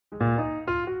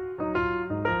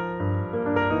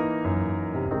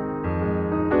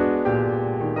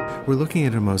We're looking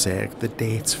at a mosaic that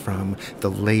dates from the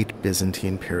late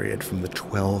Byzantine period, from the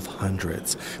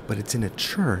 1200s, but it's in a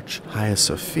church, Hagia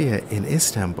Sophia in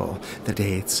Istanbul, that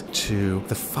dates to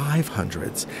the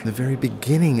 500s, the very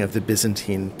beginning of the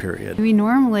Byzantine period. We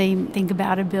normally think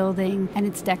about a building and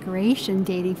its decoration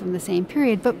dating from the same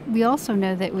period, but we also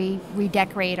know that we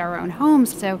redecorate our own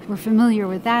homes, so we're familiar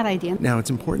with that idea. Now,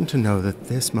 it's important to know that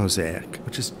this mosaic,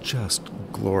 which is just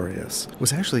glorious,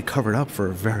 was actually covered up for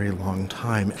a very long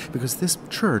time because this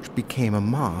church became a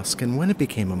mosque, and when it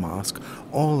became a mosque,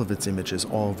 all of its images,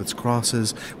 all of its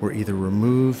crosses were either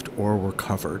removed or were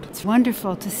covered. It's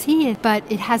wonderful to see it, but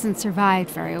it hasn't survived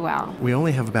very well. We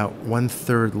only have about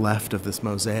 1/3 left of this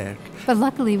mosaic. But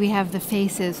luckily we have the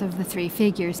faces of the three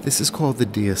figures. This is called the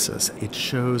Deësis. It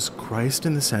shows Christ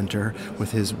in the center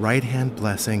with his right hand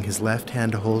blessing, his left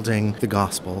hand holding the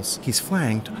Gospels. He's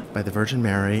flanked by the Virgin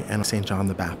Mary and St. John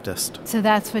the Baptist. So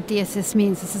that's what Deësis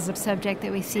means. This is a subject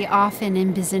that we see often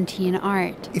in Byzantine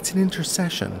art. It's an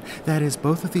intercession. That is,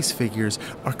 both of these figures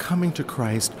are coming to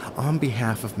Christ on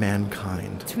behalf of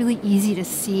mankind. It's really easy to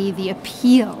see the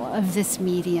appeal of this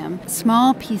medium.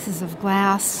 Small pieces of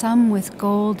glass, some with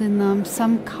gold in them,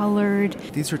 some colored.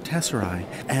 These are tesserae,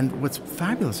 and what's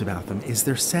fabulous about them is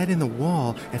they're set in the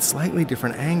wall at slightly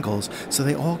different angles, so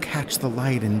they all catch the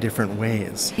light in different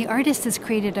ways. The artist has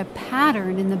created a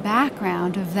pattern in the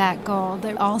background of that gold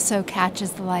that also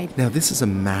catches the light. Now, this is a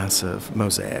massive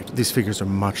mosaic. These figures are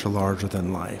much larger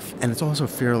than life, and it's also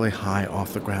fairly high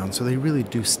off the ground, so they really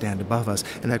do stand above us,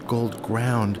 and that gold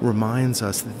ground reminds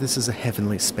us that this is a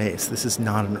heavenly space. This is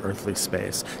not an earthly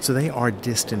space. So they are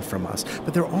distant from us,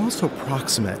 but they're also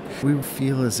proximate. We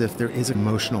feel as if there is an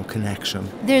emotional connection.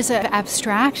 There's an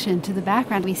abstraction to the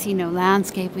background. We see no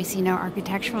landscape, we see no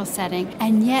architectural setting,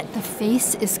 and yet the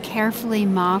face is carefully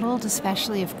modeled,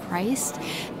 especially of Christ.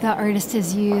 The artist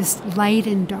has used light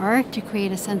and dark to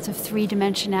create a sense of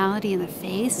three-dimensionality in the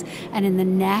face and in the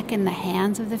neck and the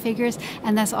hands of the figures,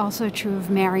 and that's also true of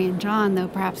Mary and John, though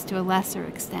perhaps to a lesser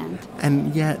extent.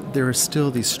 And yet there are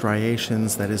still these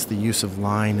striations, that is the use of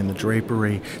line in the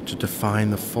drapery to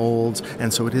define the folds,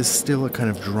 and so it is still a kind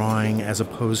of drawing as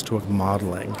opposed to a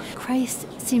modeling. Christ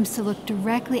seems to look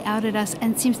directly out at us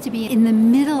and seems to be in the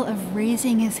middle of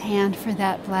raising his hand for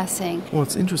that blessing. Well,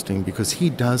 it's interesting because he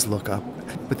does look up,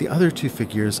 but the other two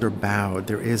figures are bowed.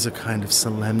 There is a kind of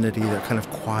solemnity, they're kind of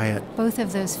quiet. Both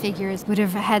of those figures would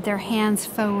have had their hands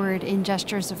forward in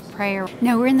gestures of prayer.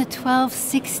 Now, we're in the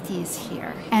 1260s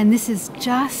here, and this is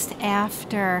just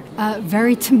after a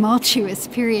very tumultuous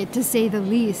period, to say the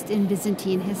least, in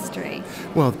Byzantine history.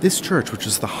 Well, this church, which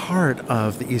is the heart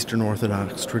of the Eastern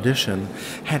Orthodox tradition,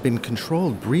 had been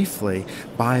controlled briefly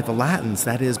by the Latins,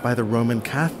 that is, by the Roman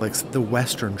Catholics, the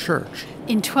Western Church.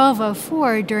 In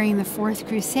 1204, during the Fourth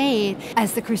Crusade,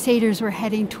 as the Crusaders were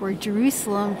heading toward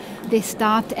Jerusalem, they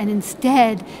stopped and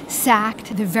instead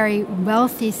sacked the very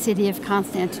wealthy city of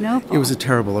Constantinople. It was a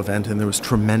terrible event, and there was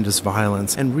tremendous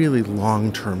violence and really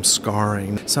long-term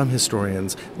scarring. Some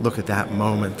historians look at that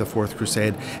moment, the Fourth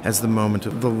Crusade, as the moment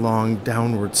of the long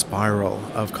downward spiral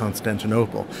of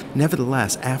Constantinople.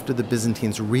 Nevertheless, after the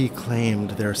Byzantines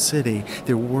reclaimed their city,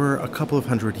 there were a couple of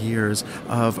hundred years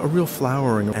of a real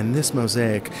flowering, and this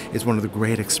mosaic is one of the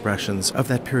great expressions of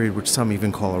that period, which some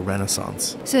even call a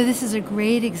Renaissance. So this is a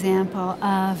great example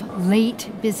of late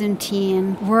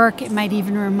Byzantine work. It might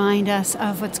even remind us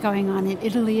of what's going on in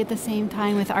Italy at the same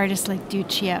time with artists like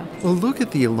Duccio. Well, look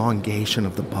at the elongation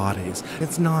of the bodies.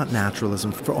 It's not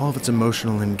naturalism for all of its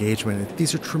emotional engagement.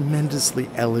 These are tremendously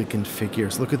elegant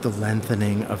figures. Look at the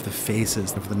lengthening of the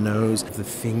faces, of the nose, of the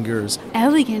fingers.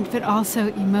 Elegant, but also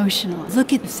emotional.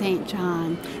 Look at St.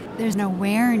 John. There's an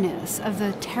awareness of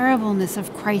the terribleness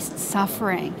of Christ's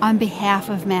suffering on behalf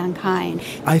of mankind.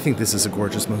 I think this is a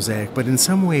gorgeous mosaic, but in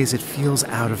some ways it feels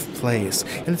out of place.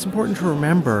 And it's important to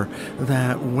remember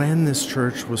that when this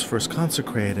church was first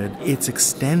consecrated, its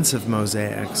extensive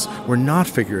mosaics were not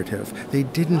figurative. They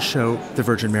didn't show the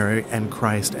Virgin Mary and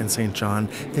Christ and St. John.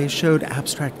 They showed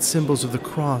abstract symbols of the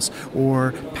cross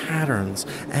or patterns.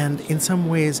 And in some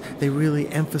ways, they really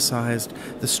emphasized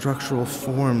the structural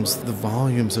forms, the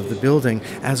volumes of the building,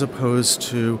 as opposed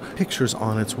to pictures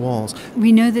on its walls.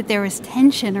 We know that there was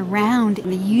tension around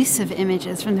the use of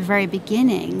images from the very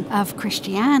beginning of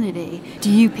Christianity. Do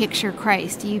you picture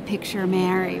Christ? Do you picture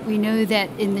Mary? We know that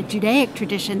in the Judaic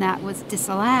tradition that was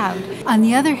disallowed. On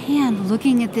the other hand,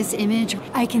 looking at this image,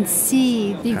 I can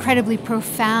see the incredibly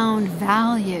profound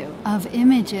value of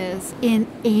images in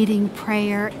aiding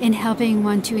prayer, in helping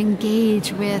one to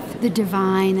engage with the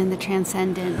divine and the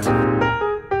transcendent.